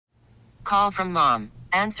Call from mom.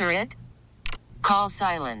 Answer it. Call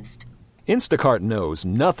silenced. Instacart knows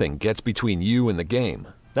nothing gets between you and the game.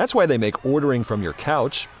 That's why they make ordering from your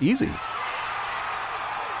couch easy.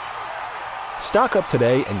 Stock up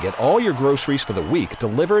today and get all your groceries for the week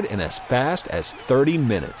delivered in as fast as 30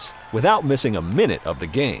 minutes without missing a minute of the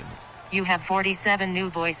game. You have 47 new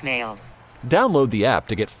voicemails. Download the app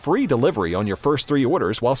to get free delivery on your first 3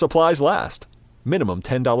 orders while supplies last. Minimum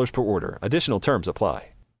 $10 per order. Additional terms apply.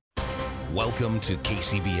 Welcome to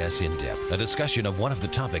KCBS In Depth, a discussion of one of the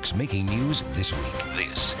topics making news this week.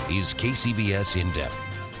 This is KCBS In Depth.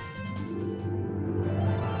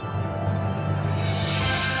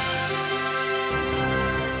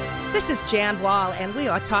 This is Jan Wall, and we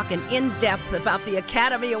are talking in depth about the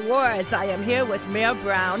Academy Awards. I am here with Mayor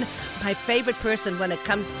Brown, my favorite person when it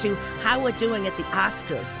comes to how we're doing at the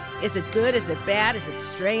Oscars. Is it good? Is it bad? Is it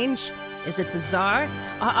strange? Is it bizarre?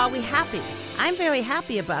 Or are we happy? I'm very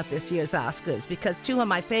happy about this year's Oscars because 2 of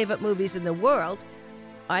my favorite movies in the world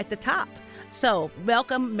are at the top. So,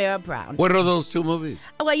 welcome, Mayor Brown. What are those 2 movies?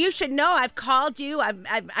 Well, you should know. I've called you.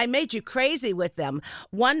 I made you crazy with them.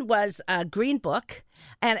 One was Green Book.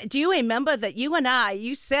 And do you remember that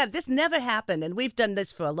you said, this never happened, and we've done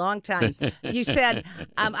this for a long time. You said,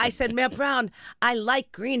 I said, Mayor Brown, I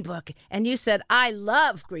like Green Book. And you said, I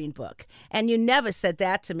love Green Book. And you never said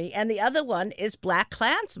that to me. And the other one is Black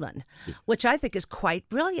Klansman, which I think is quite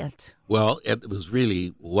brilliant. Well, it was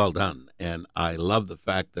really well done. And I love the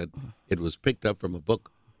fact that it was picked up from a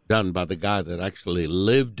book done by the guy that actually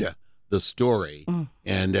lived the story.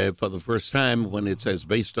 And for the first time, when it says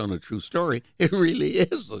based on a true story, it really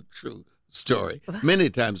is a true story. Many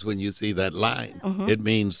times when you see that line, it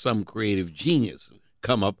means some creative genius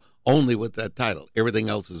come up only with that title. Everything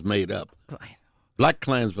else is made up. Right. Black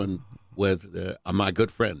Klansman with my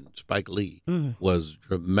good friend Spike Lee was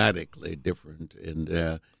dramatically different.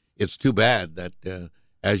 And it's too bad that,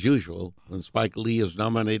 as usual, when Spike Lee is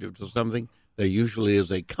nominated for something, there usually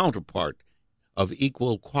is a counterpart of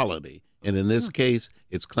equal quality. And in this case,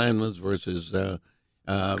 it's Klansman versus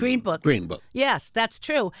Green Book. Green Book. Yes, that's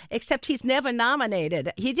true, except he's never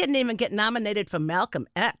nominated. He didn't even get nominated for Malcolm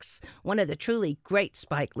X, one of the truly great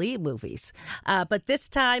Spike Lee movies. But this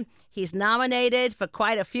time, he's nominated for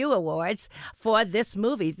quite a few awards for this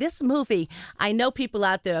movie. This movie, I know people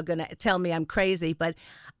out there are going to tell me I'm crazy, but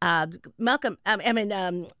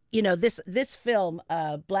this film,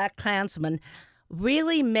 Black Klansman,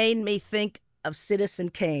 really made me think of Citizen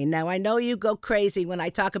Kane. Now, I know you go crazy when I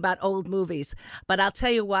talk about old movies, but I'll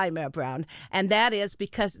tell you why, Mayor Brown. And that is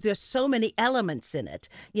because there's so many elements in it.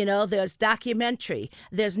 You know, there's documentary,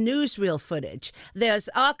 there's newsreel footage, there's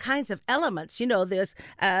all kinds of elements. You know, there's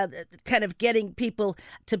kind of getting people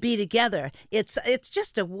to be together. It's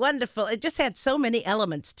just it just had so many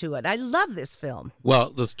elements to it. I love this film.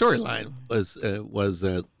 Well, the storyline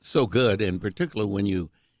was so good, in particular when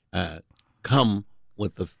you come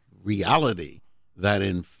with the reality that,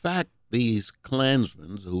 in fact, these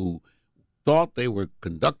Klansmen who thought they were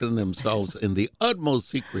conducting themselves in the utmost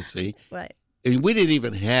secrecy, right? And we didn't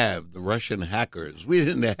even have the Russian hackers. We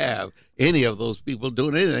didn't have any of those people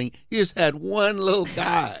doing anything. You just had one little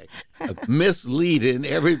guy misleading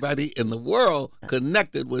everybody in the world,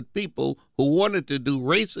 connected with people who wanted to do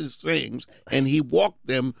racist things, and he walked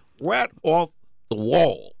them right off the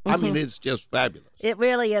wall. I mean, it's just fabulous. It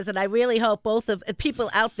really is, and I really hope both of people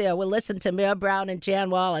out there will listen to Mayor Brown and Jan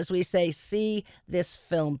Wall as we say, see this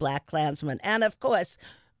film, Black Klansman. And, of course,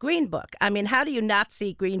 Green Book. I mean, how do you not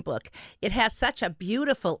see Green Book? It has such a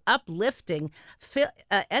beautiful, uplifting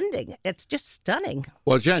ending. It's just stunning.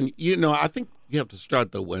 Well, Jan, you know, I think you have to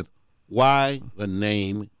start, though, with why the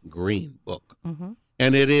name Green Book.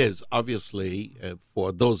 And it is, obviously,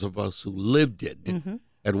 for those of us who lived it,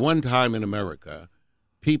 at one time in America,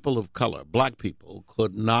 people of color, black people,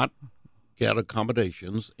 could not get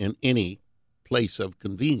accommodations in any place of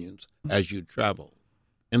convenience as you travel.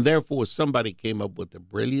 And therefore, somebody came up with the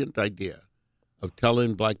brilliant idea of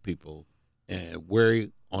telling black people where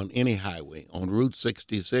on any highway, on Route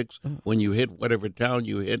 66, when you hit whatever town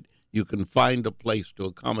you hit, you can find a place to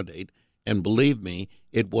accommodate. And believe me,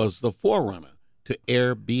 it was the forerunner to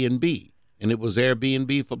Airbnb. And it was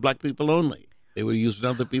Airbnb for black people only. They were using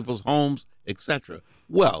other people's homes, etc.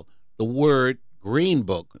 Well, the word Green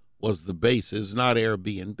Book was the basis, not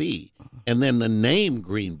Airbnb. And then the name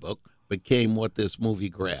Green Book became what this movie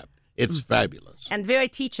grabbed. It's fabulous. And very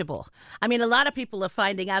teachable. I mean, a lot of people are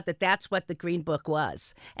finding out that that's what the Green Book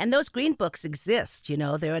was. And those Green Books exist, you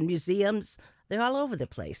know. They're in museums. They're all over the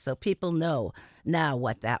place. So people know now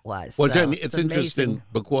what that was. Well, so Jen, it's amazing. interesting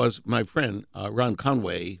because my friend, Ron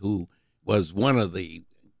Conway, who was one of the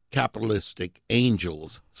capitalistic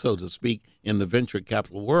angels, so to speak, in the venture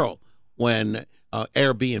capital world. When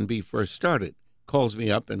Airbnb first started, calls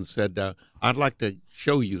me up and said, I'd like to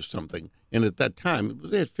show you something. And at that time, it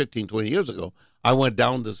was 15, 20 years ago, I went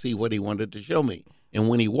down to see what he wanted to show me. And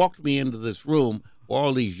when he walked me into this room, where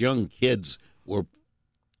all these young kids were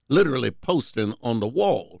literally posting on the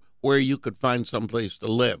wall where you could find someplace to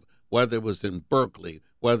live, whether it was in Berkeley,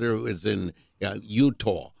 whether it was in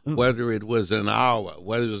Utah, whether it was in Iowa,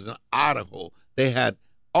 whether it was in Idaho. They had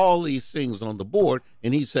all these things on the board,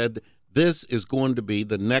 and he said, this is going to be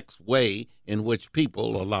the next way in which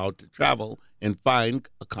people are allowed to travel and find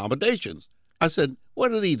accommodations. I said,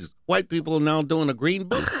 what are these white people now doing a green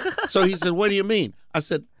book? So he said, what do you mean? I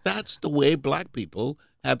said, that's the way black people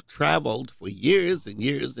have traveled for years and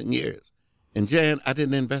years and years. And Jan, I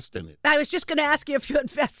didn't invest in it. I was just going to ask you if you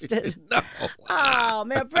invested. No. Oh,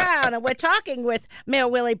 Mayor Brown. And we're talking with Mayor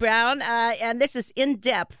Willie Brown, and this is In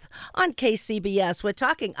Depth on KCBS. We're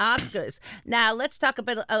talking Oscars. Now, let's talk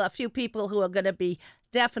about a few people who are going to be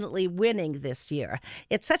definitely winning this year.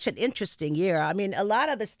 It's such an interesting year. I mean, a lot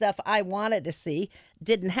of the stuff I wanted to see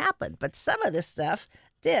didn't happen, but some of the stuff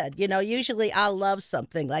did. You know, usually I'll love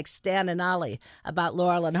something like Stan and Ollie about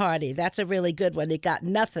Laurel and Hardy. That's a really good one. It got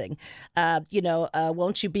nothing.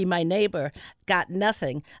 Won't You Be My Neighbor got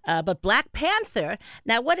nothing. But Black Panther,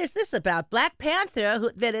 now what is this about? Black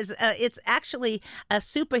Panther, it's actually a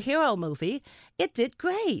superhero movie. It did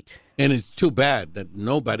great. And it's too bad that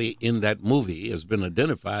nobody in that movie has been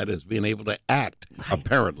identified as being able to act,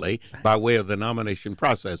 apparently, by way of the nomination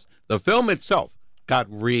process. The film itself got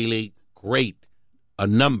really great a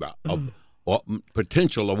number of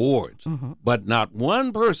potential awards, but not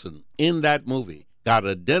one person in that movie got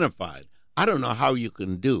identified. I don't know how you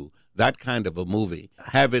can do that kind of a movie,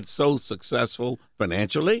 have it so successful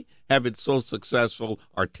financially, have it so successful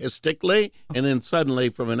artistically, and then suddenly,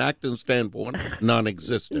 from an acting standpoint,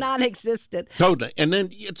 non-existent. Non-existent. Totally. And then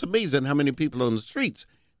it's amazing how many people on the streets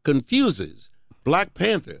confuses Black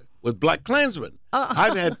Panther with Black Klansman.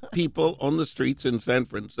 I've had people on the streets in San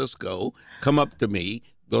Francisco come up to me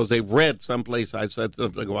because they've read someplace I said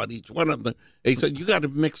something about each one of them. They said, you got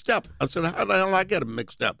it mixed up. I said, how the hell I get them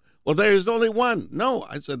mixed up? Well, there's only one. No,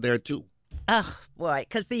 I said there are two. Oh boy,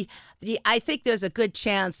 because I think there's a good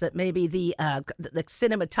chance that maybe the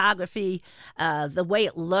cinematography, the way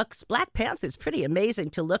it looks, Black Panther is pretty amazing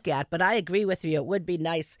to look at. But I agree with you; it would be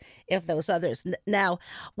nice if those others. Now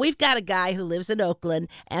we've got a guy who lives in Oakland,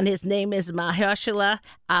 and his name is Mahershala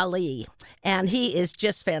Ali, and he is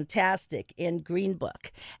just fantastic in Green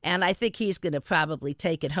Book, and I think he's going to probably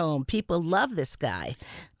take it home. People love this guy.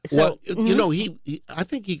 So, well, you know, I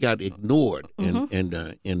think he got ignored in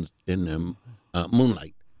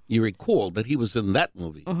Moonlight. You recall that he was in that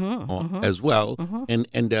movie as well, and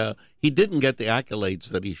he didn't get the accolades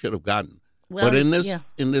that he should have gotten. Well, but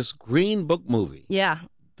in this Green Book movie,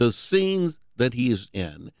 the scenes that he is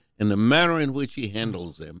in, and the manner in which he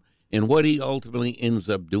handles them, and what he ultimately ends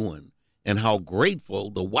up doing, and how grateful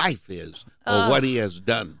the wife is for what he has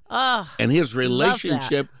done, and his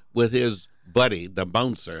relationship with his buddy, the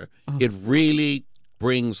bouncer, it really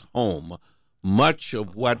brings home much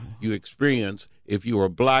of what you experience if you were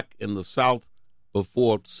black in the South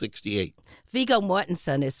before 68. Viggo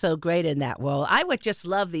Mortensen is so great in that role. I would just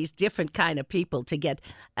love these different kind of people to get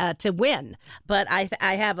to win. But I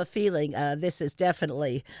have a feeling this is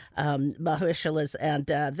definitely Mahershala's, and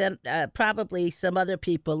then probably some other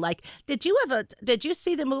people. Like, did you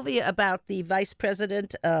see the movie about the vice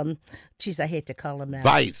president? I hate to call him that.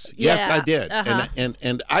 Vice. Yes, I did.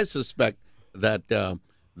 And I suspect that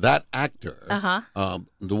that actor,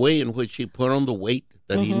 the way in which he put on the weight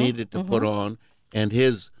that he needed to put on, and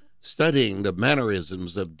his studying the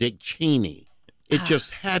mannerisms of Dick Cheney, it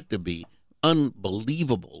just had to be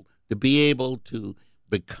unbelievable to be able to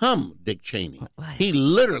become Dick Cheney. He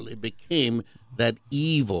literally became that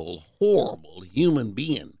evil, horrible human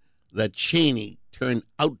being that Cheney turned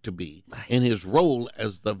out to be in his role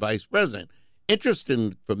as the vice president.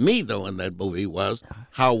 Interesting for me, though, in that movie was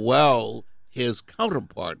how well his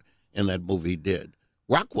counterpart in that movie did.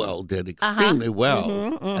 Rockwell did extremely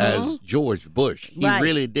well as George Bush. He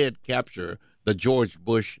really did capture the George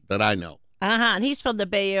Bush that I know. And he's from the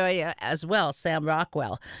Bay Area as well, Sam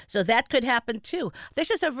Rockwell. So that could happen, too.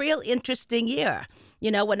 This is a real interesting year.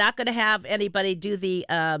 You know, we're not going to have anybody do the,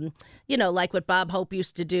 like what Bob Hope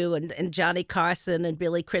used to do and Johnny Carson and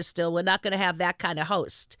Billy Crystal. We're not going to have that kind of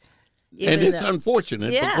host. And it's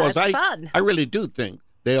unfortunate because fun. I really do think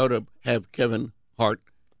they ought to have Kevin Hart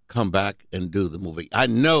come back and do the movie. I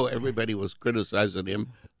know everybody was criticizing him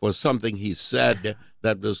for something he said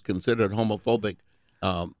that was considered homophobic.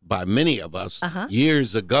 by many of us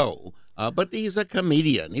years ago. But he's a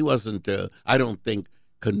comedian. He wasn't, I don't think,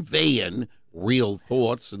 conveying real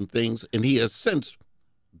thoughts and things. And he has since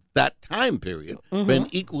that time period been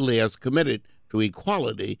equally as committed to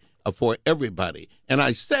equality for everybody. And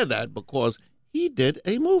I said that because he did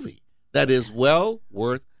a movie that is well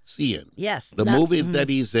worth seeing. Yes. The movie that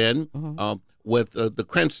he's in with the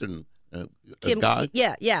Cranston guy.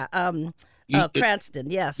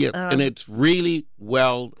 Cranston, yes. Yeah, and it's really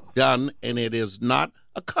well done, and it is not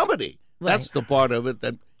a comedy. Right. That's the part of it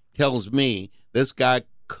that tells me this guy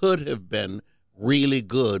could have been really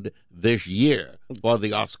good this year for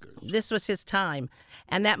the Oscars. This was his time.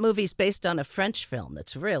 And that movie's based on a French film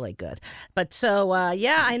that's really good. But so,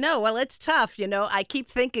 I know. Well, it's tough. I keep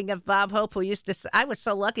thinking of Bob Hope, who used to say, I was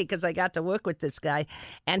so lucky because I got to work with this guy.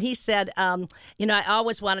 And he said, I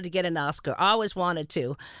always wanted to get an Oscar, always wanted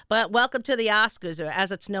to. But welcome to the Oscars, or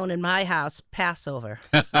as it's known in my house, Passover.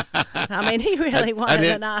 I mean, he really wanted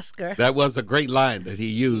an Oscar. That was a great line that he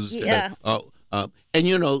used. Yeah.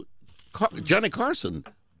 And, Johnny Carson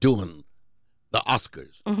doing the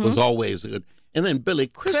Oscars was always good. And then Billy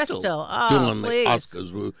Crystal doing the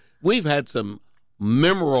Oscars. We've had some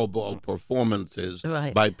memorable performances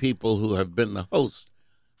by people who have been the host.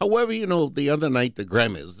 However, the other night, the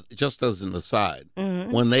Grammys, just as an aside,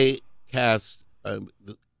 when they cast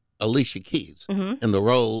Alicia Keys in the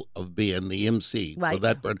role of being the MC for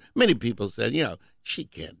that part, many people said, she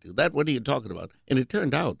can't do that. What are you talking about? And it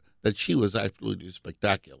turned out that she was absolutely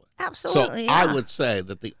spectacular. Absolutely. So I would say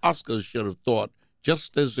that the Oscars should have thought,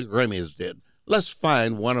 just as the Grammys did, let's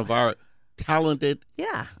find one of our talented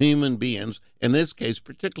human beings, in this case,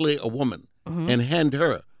 particularly a woman, and hand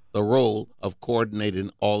her the role of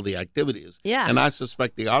coordinating all the activities. Yeah. And I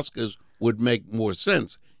suspect the Oscars would make more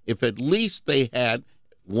sense if at least they had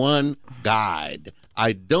one guide.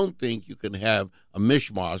 I don't think you can have a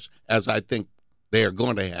mishmash, as I think they are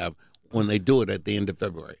going to have when they do it at the end of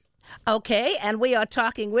February. Okay, and we are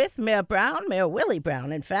talking with Mayor Brown, Mayor Willie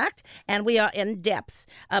Brown, in fact, and we are in depth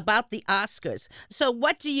about the Oscars. So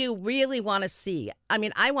what do you really want to see? I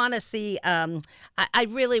mean, I want to see, I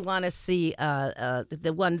really want to see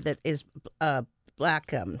the one that is Black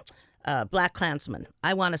Klansman.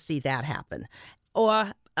 I want to see that happen.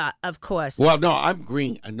 Or, of course. Well, no, I'm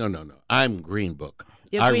Green. No. I'm Green Book.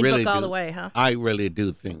 You're Green Book all the way, huh? I really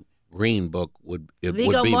do think Green Book would be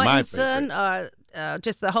Viggo my Mortensen, favorite.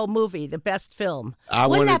 Just the whole movie, the best film. Wouldn't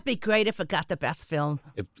Wouldn't that be great if it got the best film?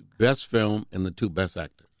 If best film and the two best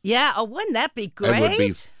actors. Yeah, wouldn't that be great? It would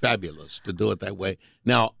be fabulous to do it that way.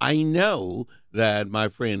 Now, I know that my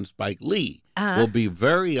friend Spike Lee will be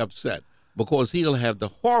very upset because he'll have the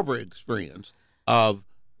horrible experience of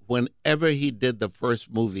whenever he did the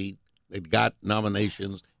first movie that got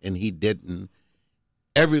nominations and he didn't,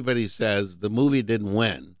 everybody says the movie didn't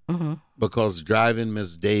win because Driving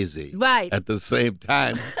Miss Daisy, at the same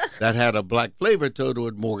time, that had a black flavor to it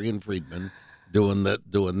with Morgan Freeman doing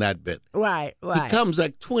that bit. Right. He comes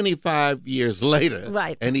like 25 years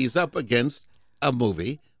later, and he's up against a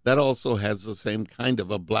movie that also has the same kind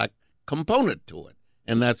of a black component to it,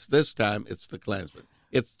 and this time it's The Klansman.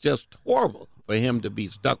 It's just horrible for him to be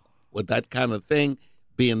stuck with that kind of thing,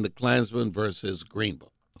 being The Klansman versus Green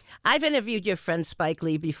Book. I've interviewed your friend Spike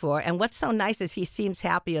Lee before, and what's so nice is he seems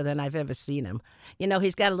happier than I've ever seen him.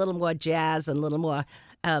 He's got a little more jazz and a little more,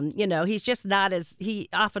 he's just not as, he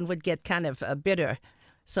often would get kind of bitter.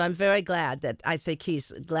 So I'm very glad I think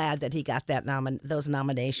he's glad that he got those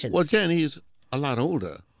nominations. Well, Jen, he's a lot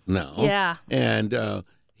older now. Yeah. And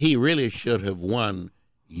he really should have won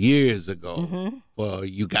years ago for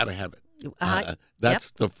You Gotta Have It.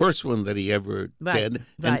 That's the first one that he ever did.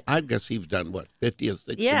 And I guess he's done, 50 or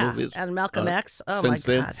 60 movies? Yeah, and Malcolm X. Oh, since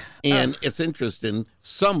my then. God. And it's interesting,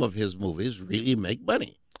 some of his movies really make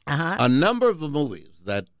money. A number of the movies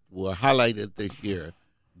that were highlighted this year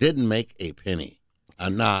didn't make a penny.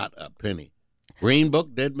 Not a penny. Green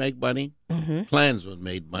Book did make money. Klansman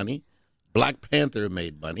made money. Black Panther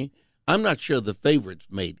made money. I'm not sure The Favorites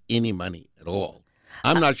made any money at all.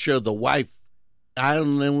 I'm not sure The Wife, I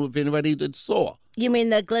don't know if anybody that saw. You mean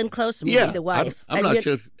the Glenn Close movie, The Wife? I'm not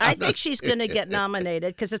sure. I think she's going to get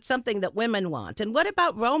nominated because it's something that women want. And what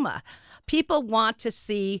about Roma? People want to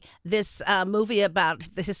see this movie about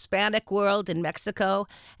the Hispanic world in Mexico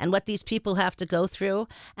and what these people have to go through.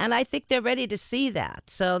 And I think they're ready to see that.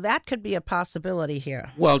 So that could be a possibility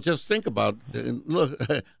here. Well, just think about, look,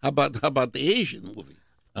 how about the Asian movie?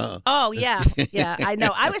 Oh, yeah, I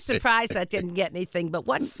know. I was surprised that didn't get anything, but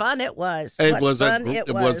what fun it was. It was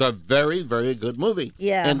a very, very good movie.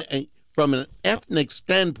 Yeah. And from an ethnic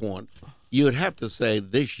standpoint, you would have to say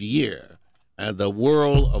this year, the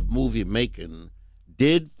world of movie making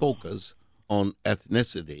did focus on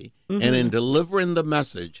ethnicity, and in delivering the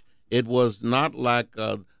message, it was not like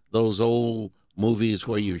those old movies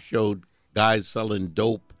where you showed guys selling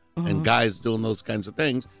dope and guys doing those kinds of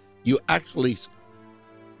things. You actually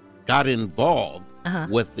got involved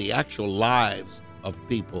with the actual lives of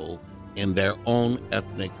people in their own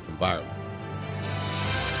ethnic environment.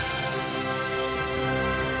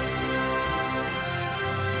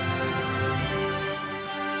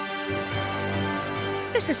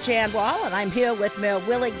 This is Jan Wall, and I'm here with Mayor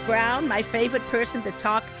Willie Brown, my favorite person to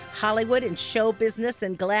talk Hollywood and show business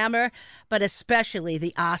and glamour, but especially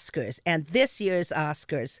the Oscars and this year's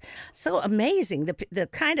Oscars. So amazing, the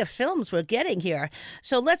kind of films we're getting here.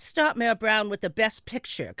 So let's start, Mayor Brown, with the Best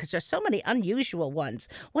Picture, because there's so many unusual ones.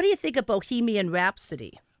 What do you think of Bohemian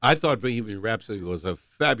Rhapsody? I thought Bohemian Rhapsody was a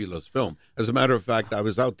fabulous film. As a matter of fact, I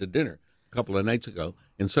was out to dinner a couple of nights ago,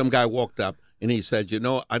 and some guy walked up and he said, you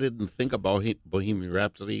know, I didn't think about Bohemian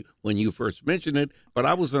Rhapsody when you first mentioned it, but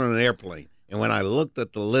I was on an airplane. And when I looked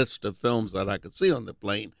at the list of films that I could see on the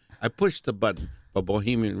plane, I pushed the button for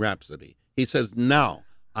Bohemian Rhapsody. He says, now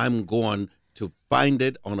I'm going to find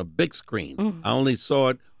it on a big screen. I only saw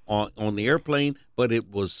it on the airplane, but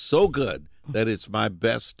it was so good that it's my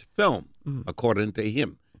best film, according to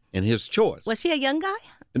him and his choice. Was he a young guy?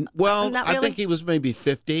 Well, Not really? I think he was maybe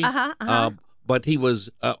 50, but he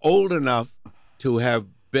was old enough to have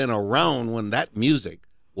been around when that music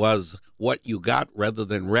was what you got rather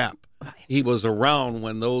than rap. Right. He was around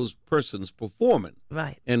when those persons performing.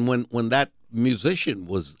 Right. And when that musician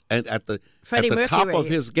was at the Freddie top Mercury. of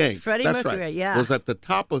his game. Freddie That's Mercury, right, yeah. was at the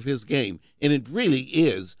top of his game. And it really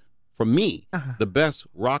is, for me, the best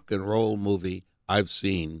rock and roll movie I've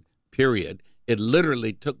seen, period. It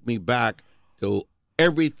literally took me back to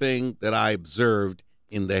everything that I observed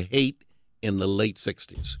in the hate in the late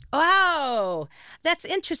 60s. Wow, that's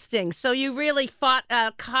interesting. So you really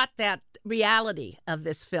caught that reality of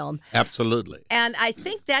this film. Absolutely. And I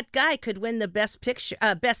think that guy could win the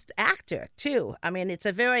best actor too. I mean, it's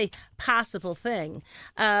a very possible thing.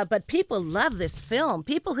 But people love this film.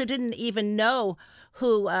 People who didn't even know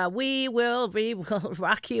who we will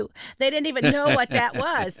rock you. They didn't even know what that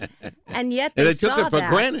was, and yet they took saw it for that.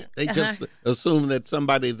 granted. They just assumed that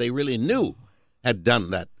somebody they really knew had done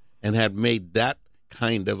that and had made that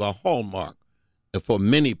kind of a hallmark for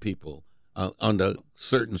many people under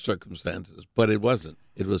certain circumstances. But it wasn't.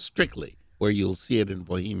 It was strictly where you'll see it in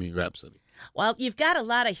Bohemian Rhapsody. Well, you've got a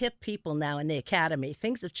lot of hip people now in the Academy.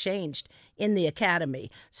 Things have changed in the Academy.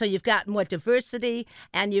 So you've got more diversity,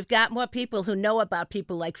 and you've got more people who know about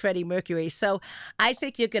people like Freddie Mercury. So I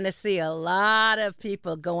think you're going to see a lot of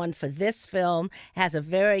people going for this film. Has a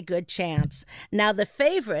very good chance. Now, The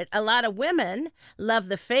Favorite, a lot of women love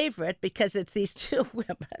The Favorite because it's these two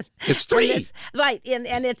women. It's three. Right,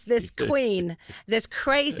 and it's this queen, this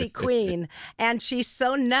crazy queen, and she's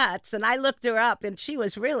so nuts. And I looked her up, and she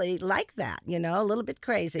was really like that. A little bit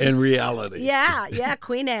crazy. In reality. Yeah,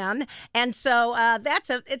 Queen Anne. And so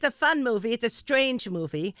it's a fun movie. It's a strange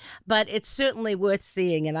movie, but it's certainly worth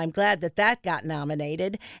seeing, and I'm glad that got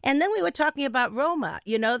nominated. And then we were talking about Roma.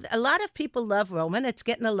 A lot of people love Roma, and it's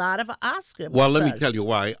getting a lot of Oscar Well, let me buzz. tell you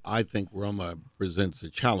why I think Roma presents a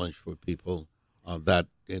challenge for people that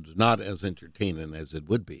it's not as entertaining as it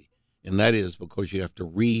would be. And that is because you have to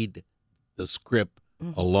read the script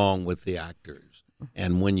along with the actors.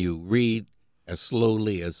 And when you read as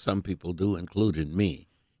slowly as some people do, including me,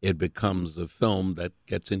 it becomes a film that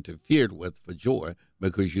gets interfered with for joy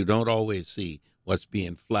because you don't always see what's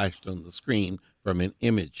being flashed on the screen from an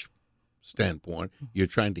image standpoint. You're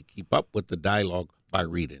trying to keep up with the dialogue by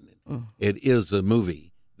reading it. It is a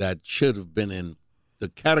movie that should have been in the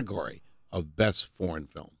category of best foreign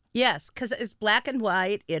film. Yes, because it's black and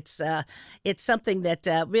white. It's something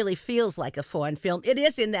that really feels like a foreign film. It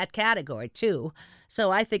is in that category, too. So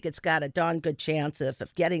I think it's got a darn good chance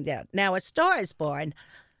of getting that. Now, A Star is Born,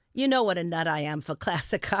 you know what a nut I am for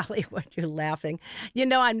classic Hollywood. You're laughing. You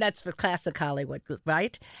know I'm nuts for classic Hollywood,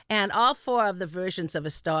 right? And all four of the versions of A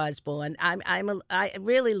Star is Born, I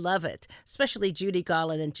really love it, especially Judy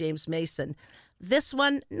Garland and James Mason. This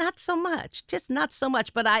one, not so much, just not so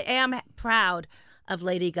much. But I am proud of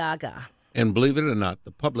Lady Gaga. And believe it or not,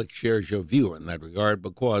 the public shares your view in that regard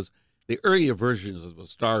because the earlier versions of A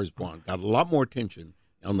Star is Born got a lot more attention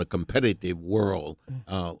on the competitive world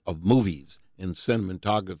of movies and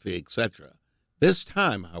cinematography, etc. This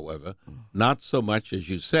time, however, not so much as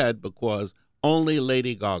you said, because only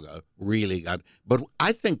Lady Gaga really got. But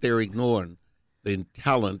I think they're ignoring the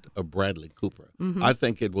talent of Bradley Cooper. I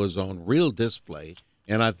think it was on real display,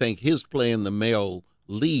 and I think his playing the male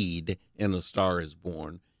lead in A Star is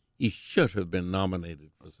Born, he should have been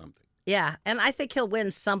nominated for something. Yeah, and I think he'll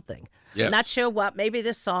win something. Yes. Not sure what, maybe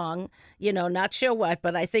the song, not sure what,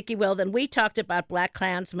 but I think he will. Then we talked about Black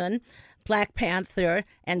Klansman, Black Panther,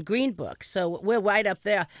 and Green Book. So we're right up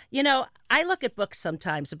there. I look at books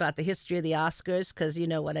sometimes about the history of the Oscars because you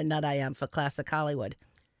know what a nut I am for classic Hollywood.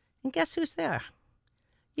 And guess who's there?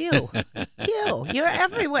 You. You're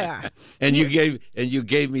everywhere. And you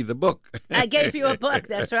gave me the book. I gave you a book,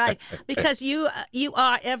 that's right. Because you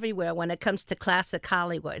are everywhere when it comes to classic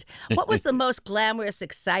Hollywood. What was the most glamorous,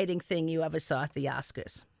 exciting thing you ever saw at the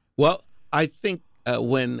Oscars? Well, I think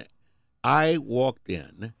when I walked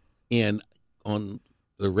in and on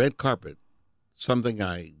the red carpet, something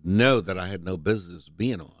I know that I had no business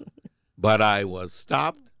being on, but I was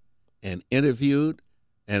stopped and interviewed,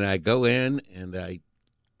 and I go in and I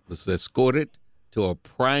was escorted to a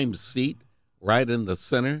prime seat right in the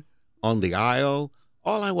center on the aisle.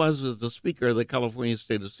 All I was the Speaker of the California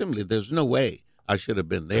State Assembly. There's no way I should have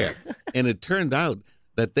been there. And it turned out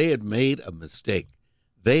that they had made a mistake.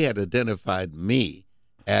 They had identified me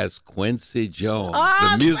as Quincy Jones,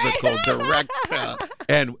 the musical director.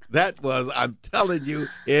 And that was, I'm telling you,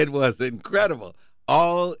 it was incredible.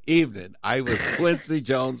 All evening, I was Quincy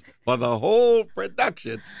Jones for the whole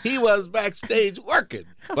production. He was backstage working,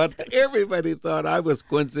 but everybody thought I was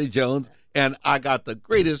Quincy Jones, and I got the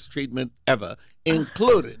greatest treatment ever,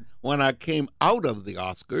 including when I came out of the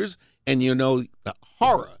Oscars, and the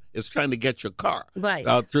horror is trying to get your car right.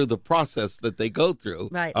 Through the process that they go through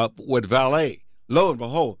right. With valet. Lo and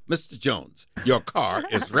behold, Mr. Jones, your car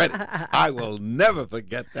is ready. I will never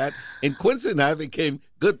forget that. And Quincy and I became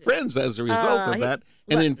good friends as a result of that.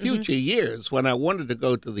 And in future years, when I wanted to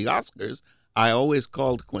go to the Oscars, I always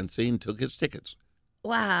called Quincy and took his tickets.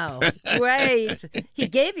 Wow, great. He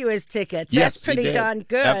gave you his tickets. Yes, that's pretty he did. darn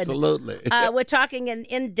good. Absolutely. We're talking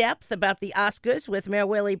in depth about the Oscars with Mayor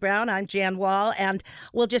Willie Brown. I'm Jan Wall, and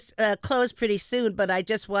we'll just close pretty soon, but I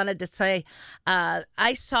just wanted to say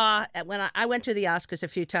I saw, when I went to the Oscars a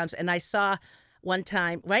few times, and I saw one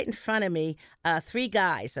time right in front of me, three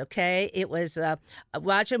guys, okay? It was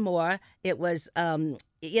Roger Moore. It was not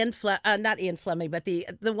Ian Fleming, but the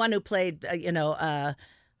one who played,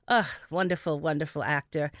 wonderful, wonderful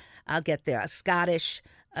actor. I'll get there. Scottish.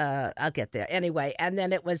 I'll get there. Anyway, and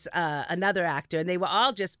then it was another actor, and they were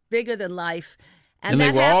all just bigger than life. And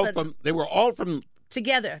they that were happened all from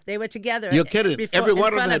together. They were together. You're kidding. Every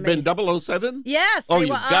one of them had been 007? Yes. Oh, they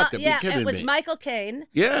you were got to be yeah, kidding me. it was Michael Caine.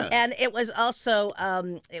 Yeah. And it was also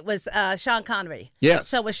Sean Connery. Yes.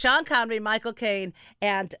 So it was Sean Connery, Michael Caine,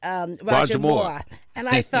 and Roger Moore. And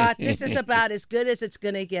I thought, this is about as good as it's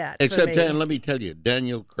going to get. Except, Dan, let me tell you,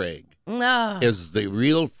 Daniel Craig is the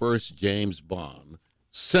real first James Bond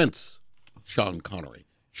since Sean Connery.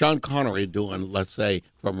 Sean Connery doing, let's say,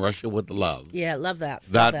 From Russia with Love. Yeah, love that.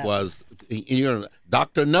 That was,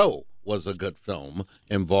 Dr. No was a good film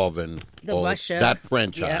involving Russia. that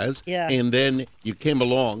franchise. Yeah. And then you came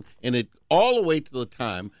along, and it all the way to the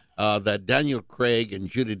time that Daniel Craig and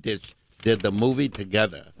Judi Dench did the movie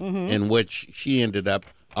together, in which she ended up,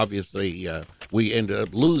 obviously, we ended up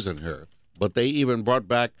losing her. But they even brought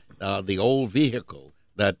back the old vehicle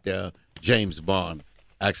that James Bond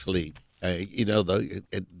actually,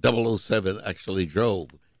 the 007 actually drove.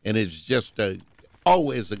 And it's just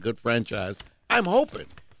always a good franchise. I'm hoping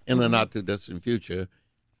in the not-too-distant future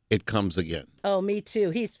it comes again. Oh, me too.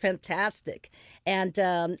 He's fantastic. And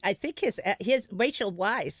I think his Rachel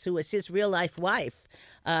Weisz, who is his real-life wife,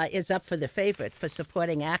 is up for the favorite for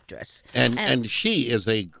supporting actress. And she is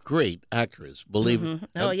a great actress, believe it.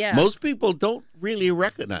 Oh, yeah. Most people don't really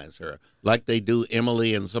recognize her like they do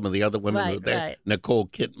Emily and some of the other women who are there, right. Nicole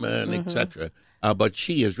Kidman, etc. But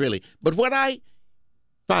she is really. But what I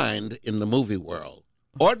find in the movie world,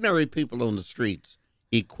 ordinary people on the streets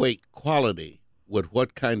equate quality with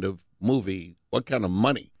what kind of money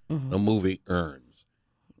the movie earns.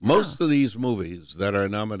 Most of these movies that are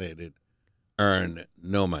nominated earn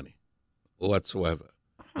no money whatsoever.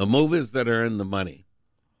 The movies that earn the money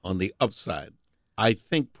on the upside, I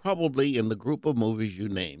think probably in the group of movies you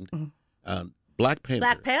named, Black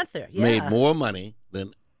Panther made more money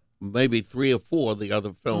than maybe 3 or 4 of the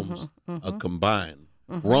other films combined.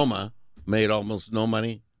 Roma made almost no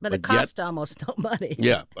money. But it cost almost no money.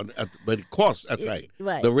 Yeah, but it cost. That's right.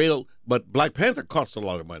 Right. But Black Panther cost a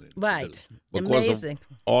lot of money. Right. Because Amazing.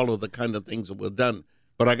 of all of the kind of things that were done.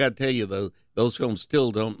 But I got to tell you, though, those films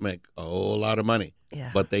still don't make a whole lot of money. Yeah.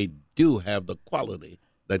 But they do have the quality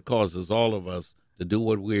that causes all of us to do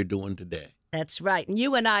what we're doing today. That's right. And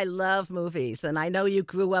you and I love movies, and I know you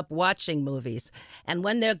grew up watching movies. And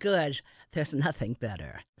when they're good, there's nothing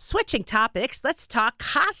better. Switching topics, let's talk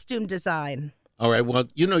costume design. All right. Well,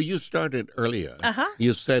 you started earlier. Uh-huh.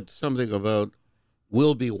 You said something about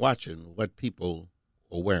we'll be watching what people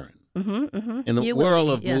are wearing. In the world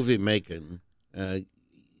of movie making,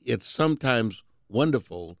 it's sometimes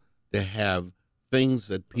wonderful to have things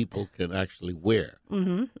that people can actually wear.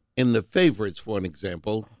 In The Favorites, for an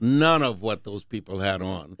example, none of what those people had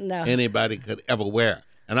on anybody could ever wear.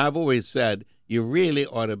 And I've always said you really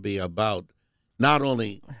ought to be about not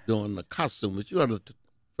only doing the costume, but you ought to,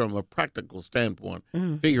 from a practical standpoint,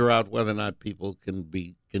 figure out whether or not people can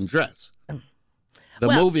dress. The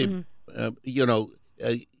movie,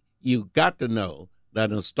 you got to know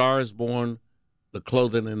that in A Star is Born, the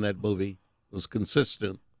clothing in that movie was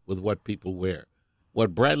consistent with what people wear.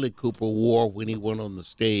 What Bradley Cooper wore when he went on the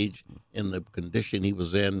stage in the condition he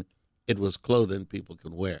was in, it was clothing people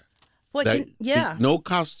can wear. No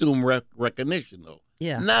costume recognition, though.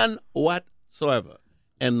 Yeah. None whatsoever.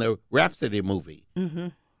 And the Rhapsody movie,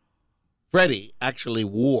 Freddie actually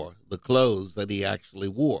wore the clothes that he actually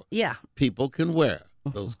wore. Yeah. People can wear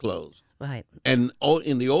those clothes. Right. And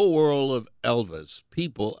in the old world of Elvis,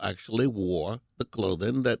 people actually wore the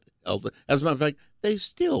clothing that Elvis, as a matter of fact, they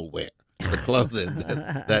still wear the clothing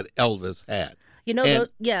that Elvis had.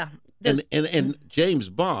 And James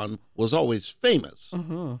Bond was always famous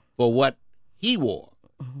for what he wore.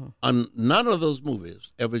 And none of those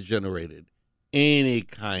movies ever generated any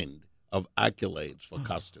kind of accolades for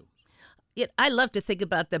costumes. I love to think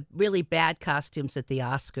about the really bad costumes at the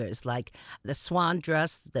Oscars, like the swan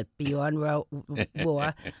dress that Bjorn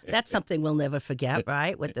wore. That's something we'll never forget,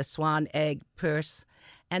 right? With the swan egg purse.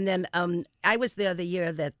 And then I was there the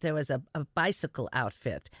year that there was a bicycle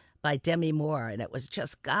outfit by Demi Moore, and it was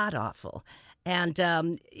just god-awful. And,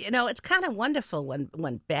 it's kind of wonderful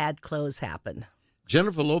when bad clothes happen.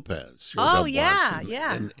 Jennifer Lopez showed up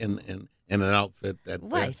once in an outfit that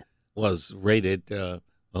was rated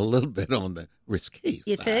a little bit on the risque side.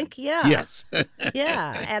 You think? Yeah. Yes.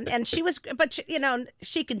 Yeah, and she was, but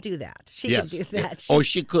she can do that. She can do that. Yeah.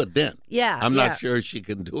 She could then. Yeah. I'm not sure she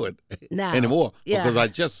can do it now anymore because I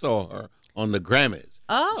just saw her on the Grammys.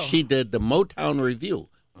 Oh. She did the Motown Review.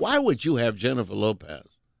 Why would you have Jennifer Lopez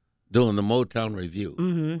doing the Motown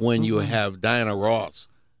Review when you have Diana Ross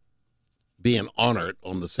being honored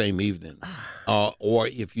on the same evening? Or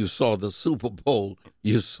if you saw the Super Bowl,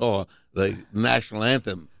 you saw the national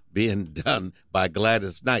anthem being done by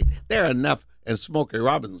Gladys Knight. There are enough, and Smokey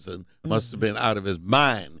Robinson must have been out of his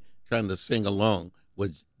mind trying to sing along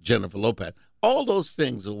with Jennifer Lopez. All those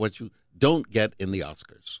things are what you don't get in the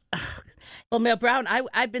Oscars. Well, Mel Brown,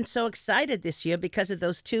 I've been so excited this year because of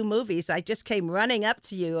those two movies. I just came running up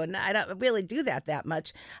to you, and I don't really do that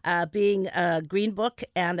much, being Green Book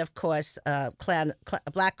and, of course,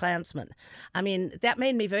 Black Klansman. I mean, that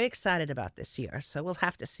made me very excited about this year, so we'll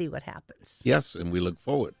have to see what happens. Yes, and we look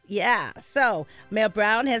forward. Yeah, so Mel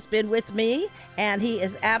Brown has been with me, and he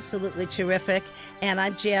is absolutely terrific, and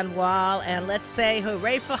I'm Jan Wall, and let's say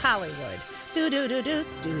hooray for Hollywood. Do-do-do-do-do-do.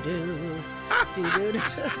 Do-do-do-do.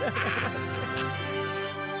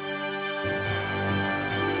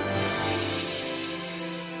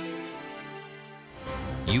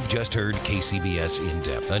 You've just heard KCBS In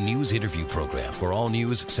Depth, a news interview program for All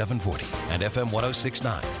News 740 and FM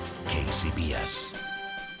 1069. KCBS.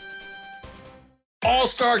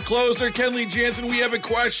 All-star closer Kenley Jansen, we have a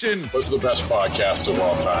question. What's the best podcast of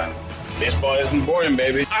all time? Baseball isn't boring,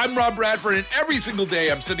 baby. I'm Rob Bradford, and every single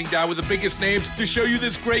day I'm sitting down with the biggest names to show you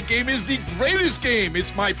this great game is the greatest game.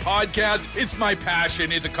 It's my podcast. It's my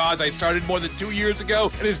passion. It's a cause I started more than 2 years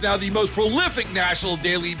ago and is now the most prolific national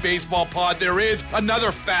daily baseball pod there is.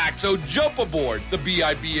 Another fact. So jump aboard the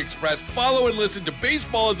BIB Express. Follow and listen to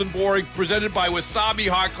Baseball Isn't Boring, presented by Wasabi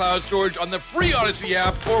Hot Cloud Storage on the free Odyssey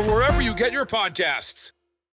app or wherever you get your podcasts.